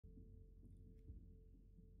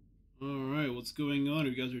what's going on?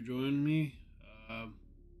 If you guys are joining me, here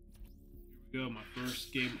we go. My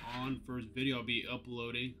first game on, first video I'll be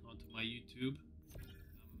uploading onto my YouTube. I'm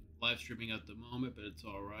live streaming at the moment, but it's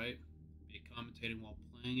alright. I'll be commentating while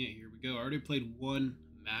playing it. Here we go. I already played one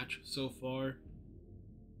match so far,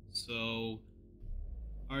 so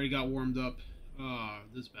I already got warmed up.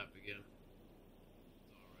 This map again.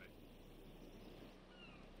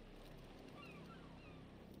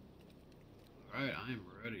 Alright, I am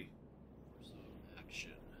ready for some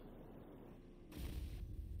action.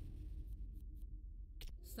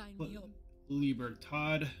 Sign me up.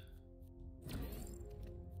 Libertad. So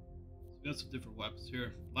we got some different weapons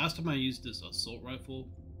here. Last time I used this assault rifle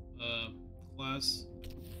class.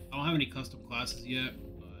 I don't have any custom classes yet,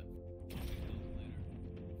 but later.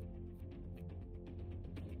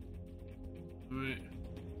 Alright.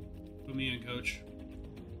 Put me in, coach.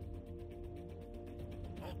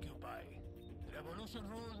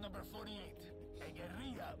 Rule number 48. A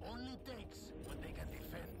guerrilla only takes what they can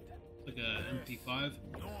defend. Like a MP5.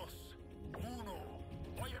 Dos, uno.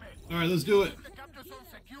 Alright, let's do it. The capture zone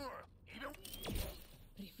secure.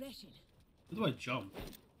 Refreshing. How do I jump?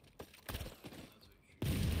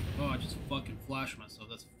 Oh, I just fucking flashed myself.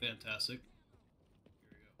 That's fantastic.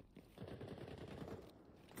 Here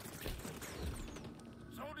we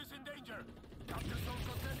go. Zone is in danger. Capture zone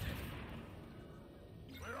contested.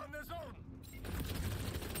 We're on the zone.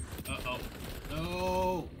 Uh-oh.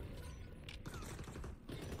 No!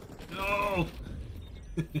 No!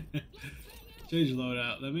 Change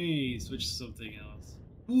loadout. Let me switch to something else.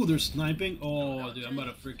 Ooh, they're sniping? Oh, dude, I'm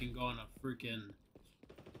about to freaking go on a freaking...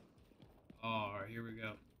 Oh, alright, here we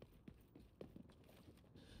go.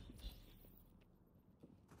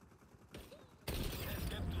 Let's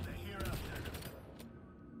get to the hereafter.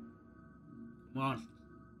 Come on.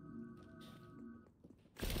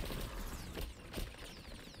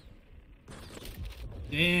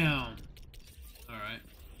 Damn. Alright.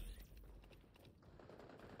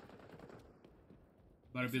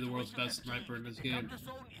 About to be the world's best sniper in this game.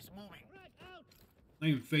 Not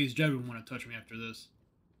even FaZe Jet would want to touch me after this.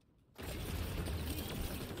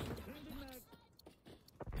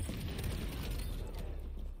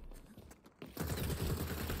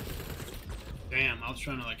 Damn, I was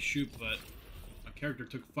trying to like shoot, but my character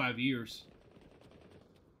took 5 years.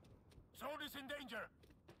 Zone is in danger.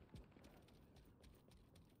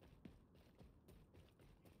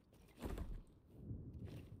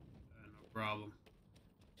 No problem.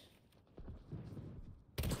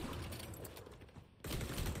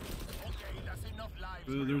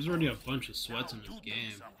 Ooh, there's already a bunch of sweats in this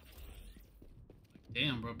game. Like,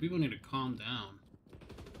 damn, bro, people need to calm down.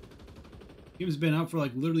 Game's been out for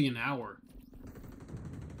like literally an hour.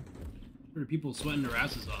 There are people sweating their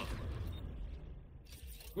asses off.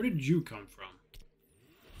 Where did you come from?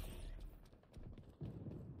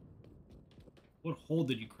 What hole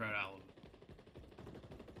did you crowd out of?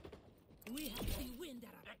 We have the wind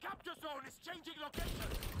at the capture zone is changing location.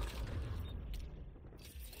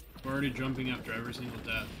 We're already jumping after every single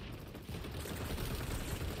death.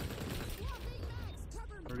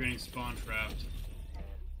 We're getting spawn trapped.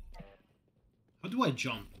 How do I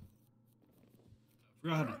jump? I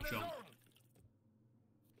forgot how to jump.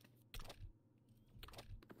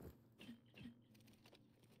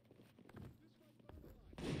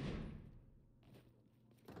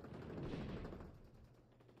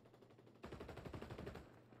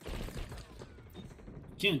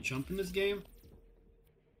 You can't jump in this game?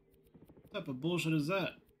 What type of bullshit is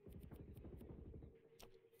that?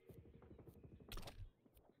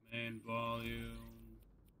 Main volume.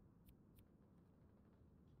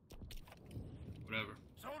 Whatever.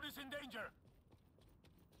 Zone is in danger.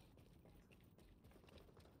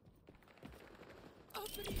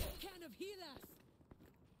 opening a can of healers.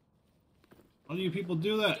 How do you people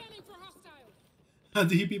do that? How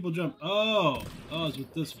do you people jump? Oh, it's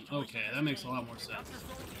with this one. Okay, that makes a lot more sense.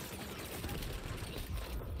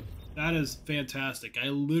 That is fantastic. I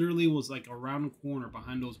literally was like around the corner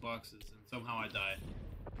behind those boxes and somehow I died.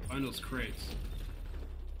 Behind those crates.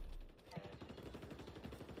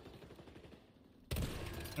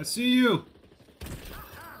 I see you!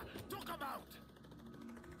 Talk about!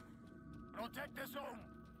 Protect the zone!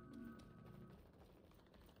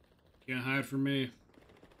 Can't hide from me.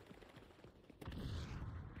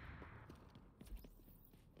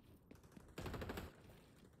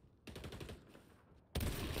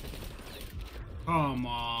 Come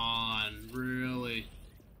on, really?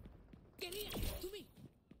 Get here, to me.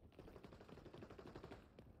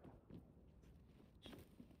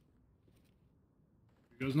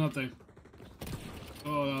 Here goes nothing.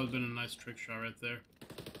 Oh, that would have been a nice trick shot right there.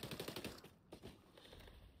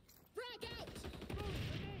 Frag out.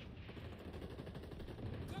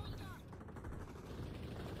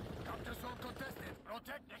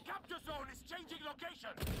 Protect the capture zone is changing location.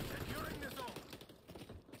 Securing the zone.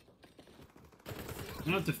 I'm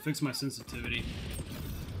gonna have to fix my sensitivity.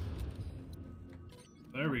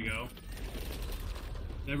 There we go.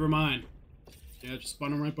 Never mind. Yeah, just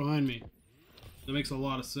spawned him right behind me. That makes a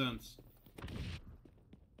lot of sense.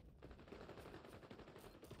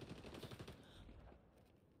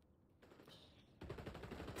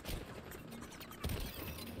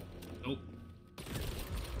 Nope.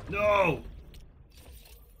 No!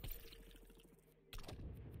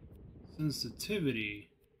 Sensitivity.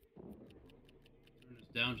 Turn this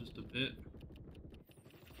down just a bit.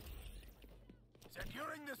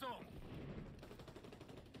 Securing the zone.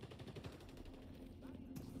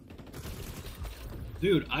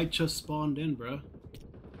 Dude, I just spawned in, bruh.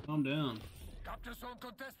 Calm down. Capture zone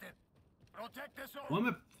contested. Protect the zone. Why am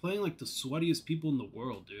I playing like the sweatiest people in the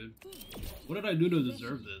world, dude? What did I do to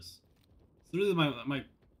deserve this? It's literally my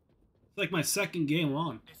it's like my second game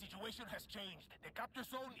on. The situation has changed. The capture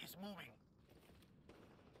zone is moving.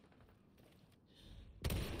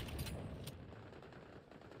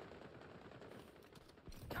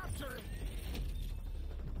 Capturing.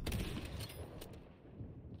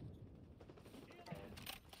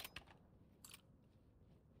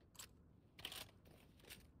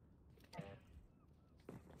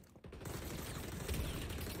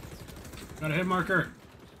 Got a hit marker.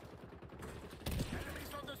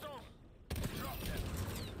 Enemies on the zone. Drop them.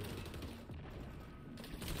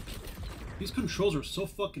 These controls are so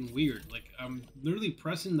fucking weird. Like I'm literally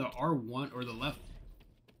pressing the R1 or the left.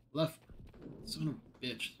 Son of a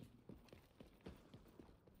bitch.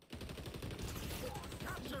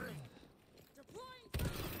 Capturing.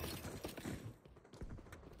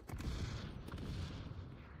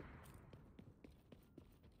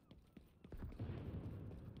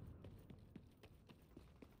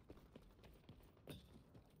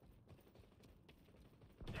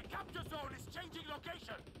 The capture zone is changing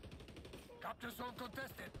location. Capture zone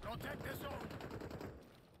contested. Protect the zone.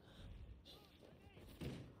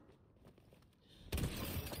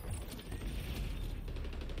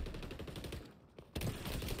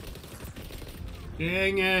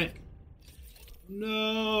 Dang it!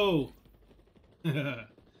 No! Capturing.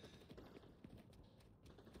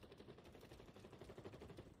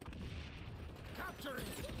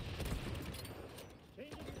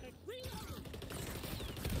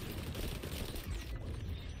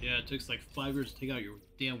 Yeah, it takes like 5 years to take out your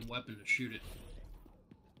damn weapon to shoot it.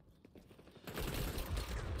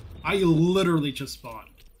 I literally just spawned.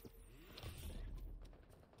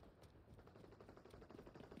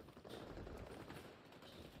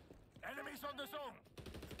 Enemies on the zone.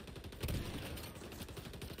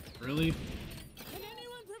 Really? Can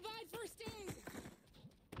anyone provide first aid?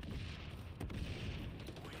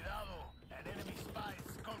 Cuidado, an enemy spy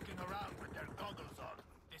is skulking around with their goggles on.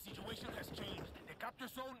 The situation has changed. The capture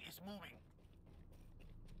zone is moving.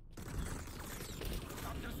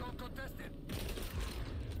 Capture zone contested.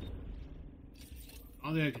 I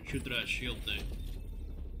don't think I can shoot through that shield thing.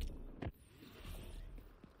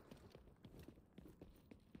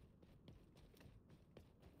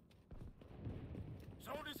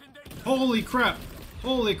 Zone is in danger. Holy crap!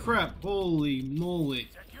 Holy crap! Holy moly!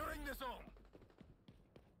 Securing the zone.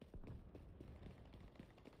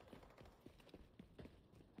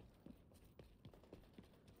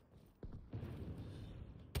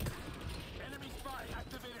 Enemy spy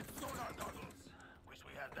activated sonar goggles. Wish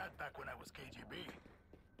we had that back when I was KGB.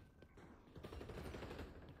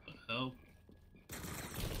 What the hell?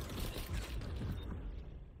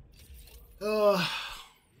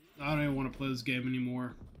 I don't even want to play this game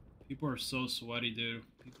anymore. People are so sweaty, dude.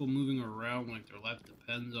 People moving around like their life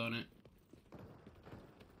depends on it.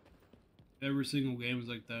 Every single game is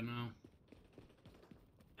like that now.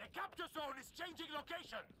 The capture zone is changing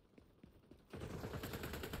location.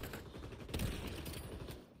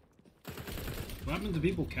 What happened to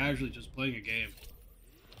people casually just playing a game?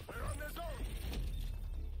 We're on the zone.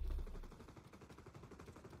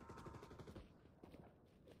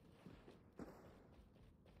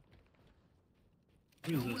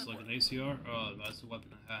 What is this, like an ACR? Oh, that's the weapon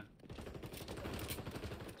I had.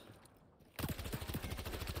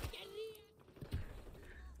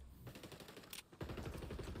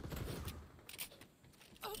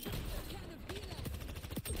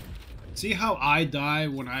 See how I die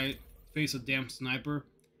when I face a damn sniper?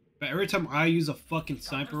 But every time I use a fucking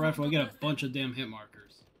sniper rifle, I get a bunch of damn hit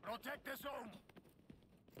markers. Protect the zone.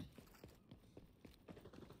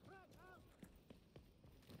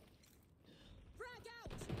 Frag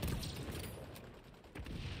out!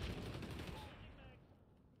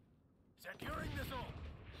 Securing the zone.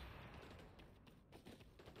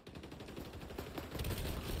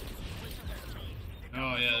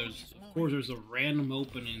 there's, of course, there's a random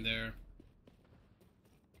opening there.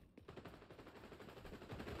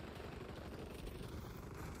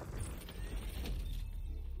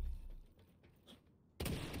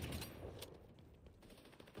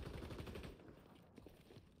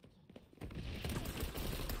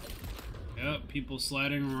 Yep, people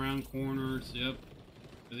sliding around corners. Yep,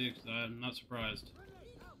 I'm not surprised.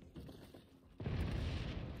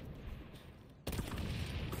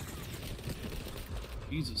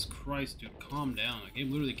 Jesus Christ, dude, calm down. The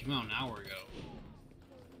game literally came out an hour ago.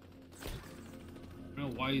 I don't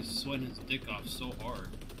know why he's sweating his dick off so hard.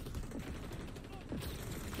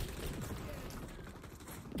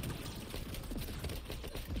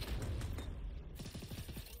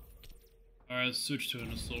 Alright, let's switch to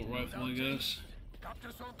an assault rifle, I guess.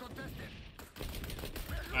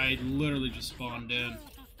 I literally just spawned in.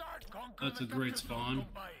 That's a great spawn.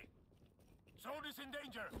 Zone is in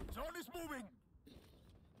danger. Zone is moving.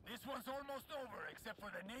 This one's almost over, except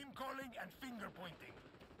for the name calling and finger pointing.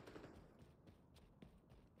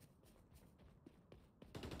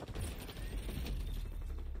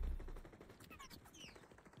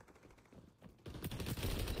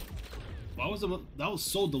 Why was that was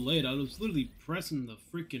so delayed? I was literally pressing the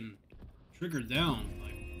freaking trigger down.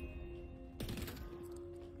 Like,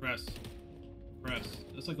 press.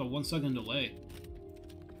 That's like a 1 second delay.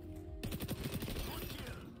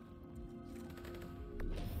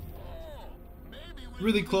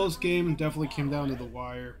 Really close game, definitely came down to the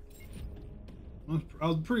wire. I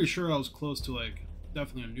was pretty sure I was close to, like,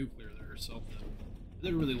 definitely a nuclear there or something. I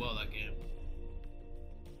did really well that game.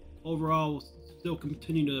 Overall, we'll still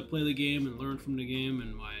continue to play the game and learn from the game,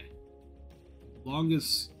 and my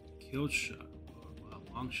longest kill shot. Wow,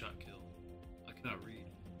 long shot kill. I cannot read.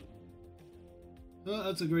 Well,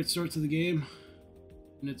 that's a great start to the game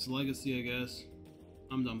and its legacy, I guess.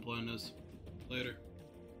 I'm done playing this. Later.